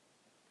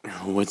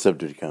What's up,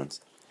 Dirty Cones?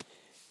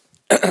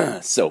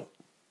 So,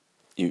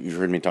 you've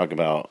heard me talk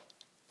about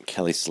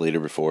Kelly Slater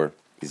before.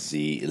 He's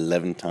the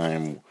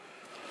 11-time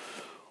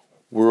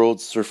world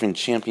surfing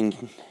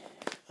champion.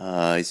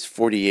 He's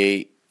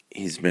 48.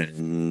 He's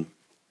been,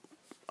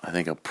 I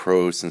think, a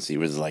pro since he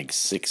was like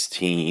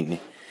 16.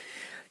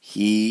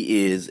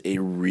 He is a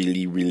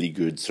really, really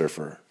good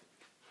surfer.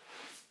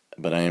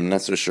 But I am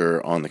not so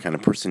sure on the kind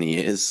of person he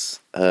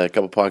is. A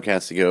couple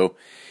podcasts ago,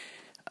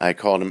 I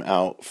called him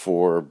out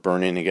for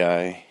burning a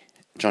guy,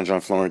 John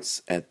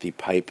Florence, at the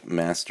Pipe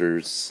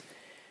Masters.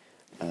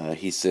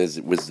 He says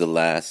it was the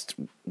last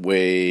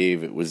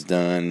wave, it was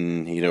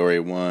done, he'd already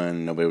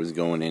won, nobody was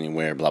going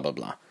anywhere, blah, blah,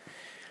 blah.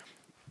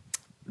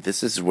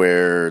 This is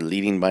where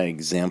leading by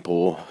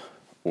example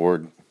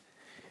or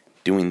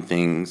doing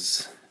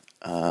things,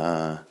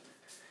 you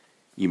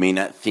may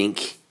not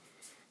think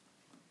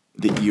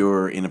that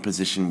you're in a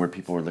position where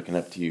people are looking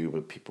up to you,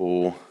 but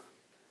people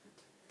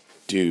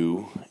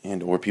do,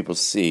 and or people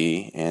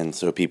see, and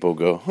so people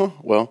go,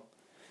 well.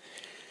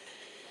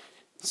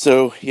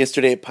 So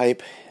yesterday at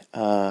Pipe,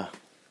 a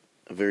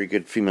very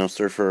good female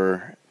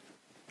surfer,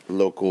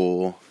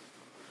 local,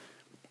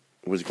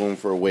 was going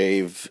for a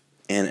wave,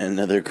 and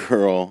another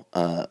girl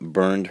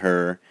burned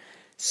her,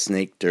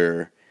 snaked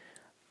her,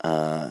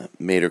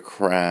 made her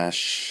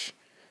crash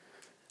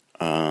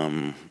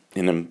in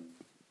a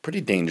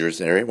pretty dangerous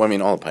area. Well, I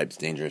mean, all the Pipe's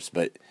dangerous,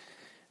 but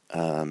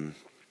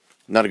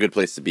not a good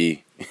place to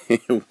be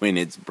when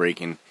it's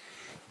breaking.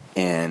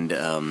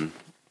 And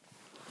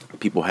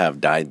people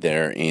have died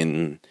there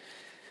in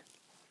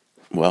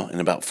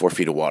about 4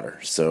 feet of water.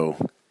 So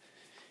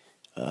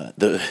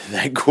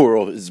that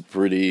girl is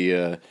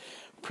pretty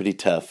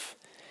tough.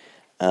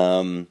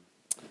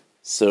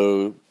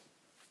 So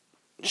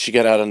she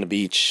got out on the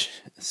beach,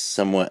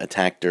 somewhat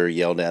attacked her,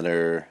 yelled at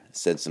her,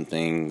 said some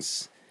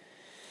things.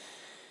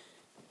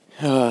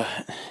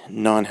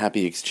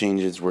 Non-happy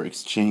exchanges were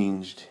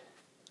exchanged.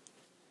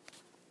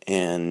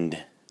 And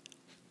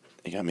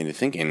it got me to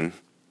thinking,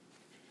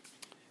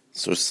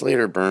 so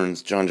Slater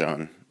burns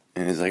John,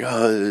 and he's like,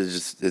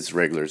 it's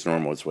regular, it's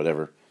normal, it's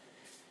whatever.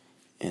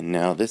 And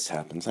now this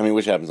happens. I mean,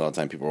 which happens all the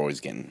time. People are always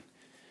getting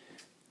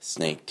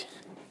snaked.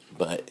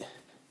 But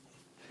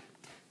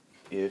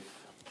if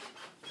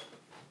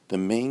the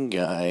main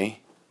guy,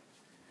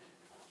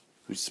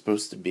 who's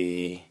supposed to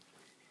be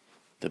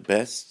the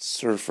best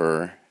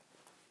surfer,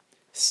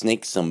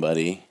 snakes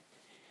somebody,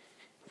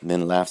 and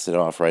then laughs it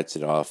off, writes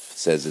it off,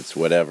 says it's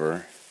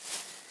whatever,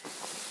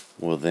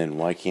 well then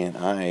why can't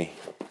I?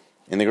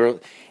 And the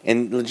girl,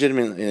 and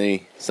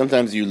legitimately,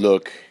 sometimes you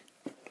look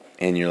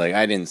and you're like,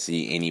 I didn't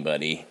see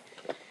anybody.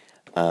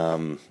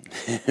 Maybe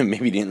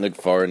you didn't look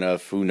far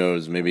enough, who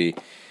knows, maybe,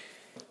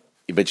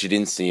 but you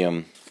didn't see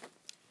them.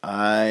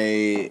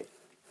 I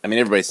mean,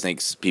 everybody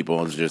snakes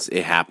people,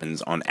 it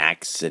happens on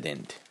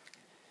accident.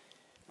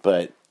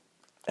 But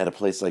at a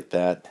place like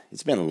that,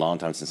 it's been a long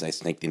time since I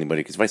snaked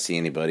anybody, because if I see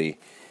anybody,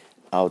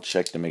 I'll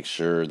check to make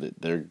sure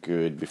that they're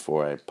good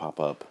before I pop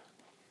up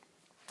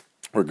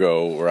or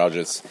go, or I'll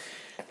just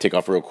take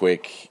off real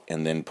quick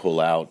and then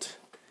pull out.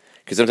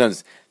 Because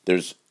sometimes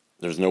there's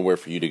nowhere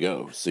for you to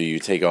go. So you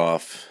take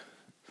off,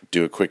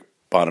 do a quick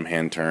bottom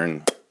hand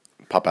turn,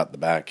 pop out the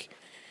back,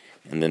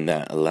 and then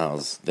that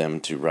allows them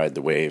to ride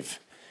the wave.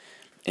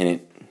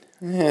 And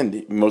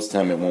most of the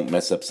time it won't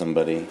mess up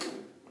somebody.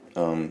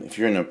 If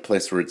you're in a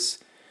place where it's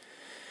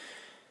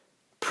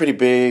pretty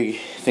big,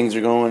 things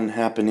are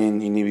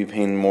happening, you need to be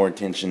paying more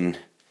attention.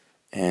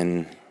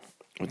 And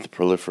with the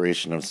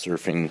proliferation of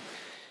surfing,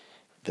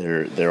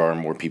 there are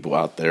more people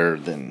out there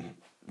than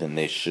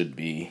they should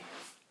be.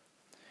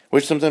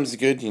 Which sometimes is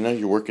good,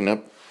 you're working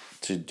up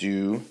to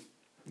do,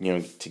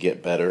 to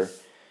get better.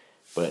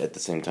 But at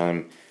the same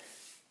time,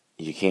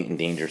 you can't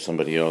endanger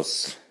somebody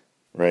else,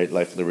 right?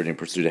 Life, liberty, and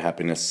pursuit of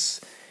happiness,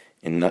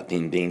 and not the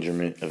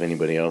endangerment of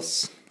anybody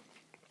else.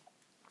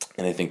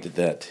 And I think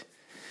that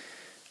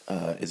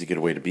is a good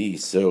way to be.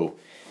 So,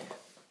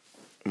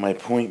 my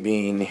point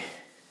being,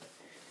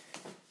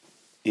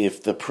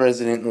 if the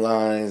president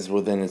lies,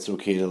 well, then it's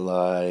okay to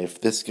lie.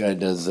 If this guy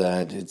does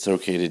that, it's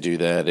okay to do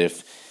that.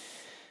 If,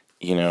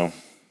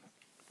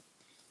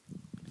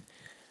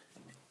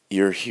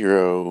 your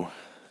hero,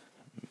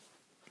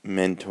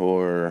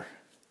 mentor,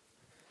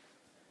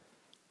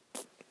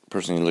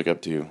 person you look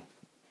up to,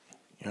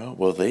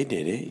 well, they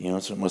did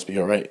it, so it must be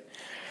all right.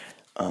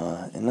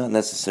 And not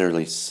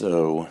necessarily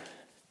so.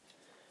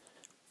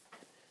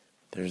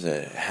 There's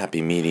a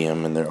happy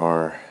medium, and there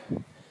are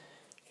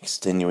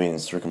extenuating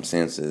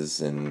circumstances,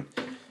 and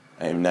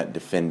I am not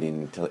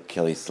defending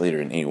Kelly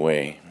Slater in any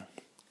way,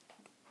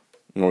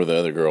 nor the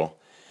other girl,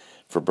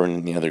 for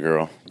burning the other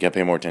girl. You gotta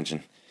pay more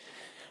attention.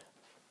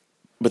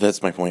 But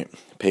that's my point.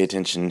 Pay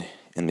attention,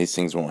 and these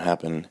things won't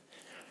happen.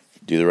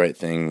 Do the right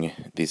thing.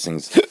 These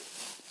things,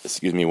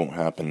 won't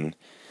happen.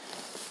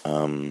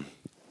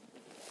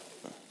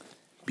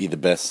 Be the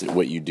best at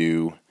what you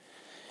do.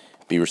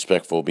 Be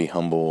respectful. Be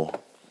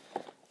humble.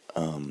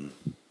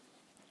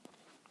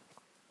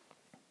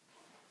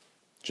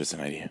 Just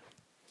an idea.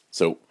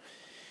 So,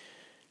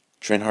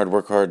 train hard,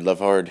 work hard, love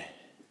hard,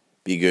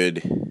 be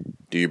good,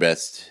 do your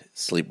best,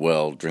 sleep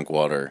well, drink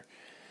water,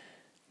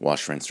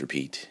 wash, rinse,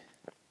 repeat.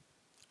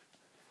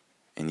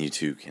 And you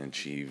too can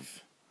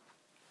achieve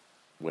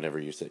whatever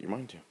you set your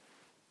mind to.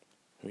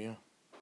 Oh yeah.